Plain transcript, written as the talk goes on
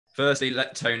Firstly,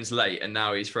 Tone's late, and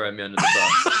now he's throwing me under the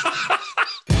bus.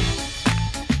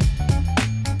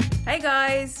 Hey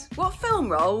guys, what film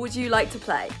role would you like to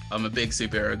play? I'm a big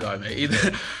superhero guy, mate.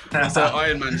 Either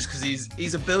Iron Man, just because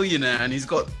he's a billionaire and he's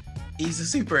a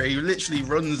superhero. He literally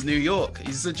runs New York.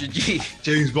 He's such a G.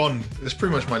 James Bond. That's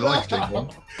pretty much my life, James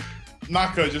Bond.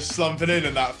 Mako just slumping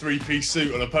in that three-piece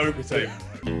suit on a poker table.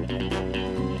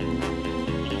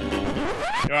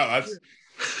 You're right, lads.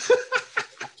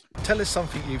 Tell us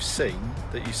something you've seen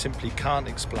that you simply can't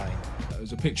explain.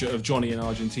 There's a picture of Johnny in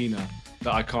Argentina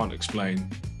that I can't explain.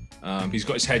 He's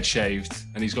got his head shaved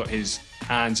and he's got his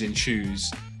hands in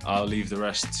shoes. I'll leave the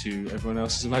rest to everyone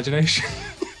else's imagination.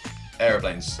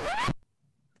 Aeroplanes.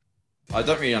 I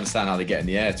don't really understand how they get in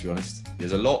the air, to be honest.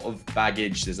 There's a lot of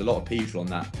baggage, there's a lot of people on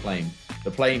that plane.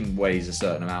 The plane weighs a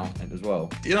certain amount as well.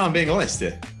 You know, I'm being honest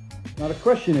here. Now the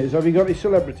question is, have you got any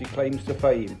celebrity claims to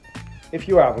fame? If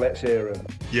you have, let's hear them.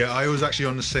 Yeah, I was actually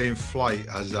on the same flight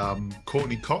as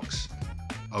Courtney Cox.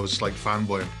 I was like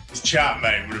fanboying. His chat,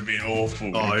 mate, would have been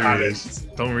awful. Oh, it really is.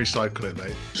 Don't recycle it,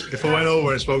 mate. If I went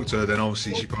over and spoke to her, then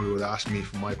obviously she probably would have asked me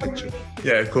for my picture.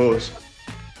 Yeah, of course.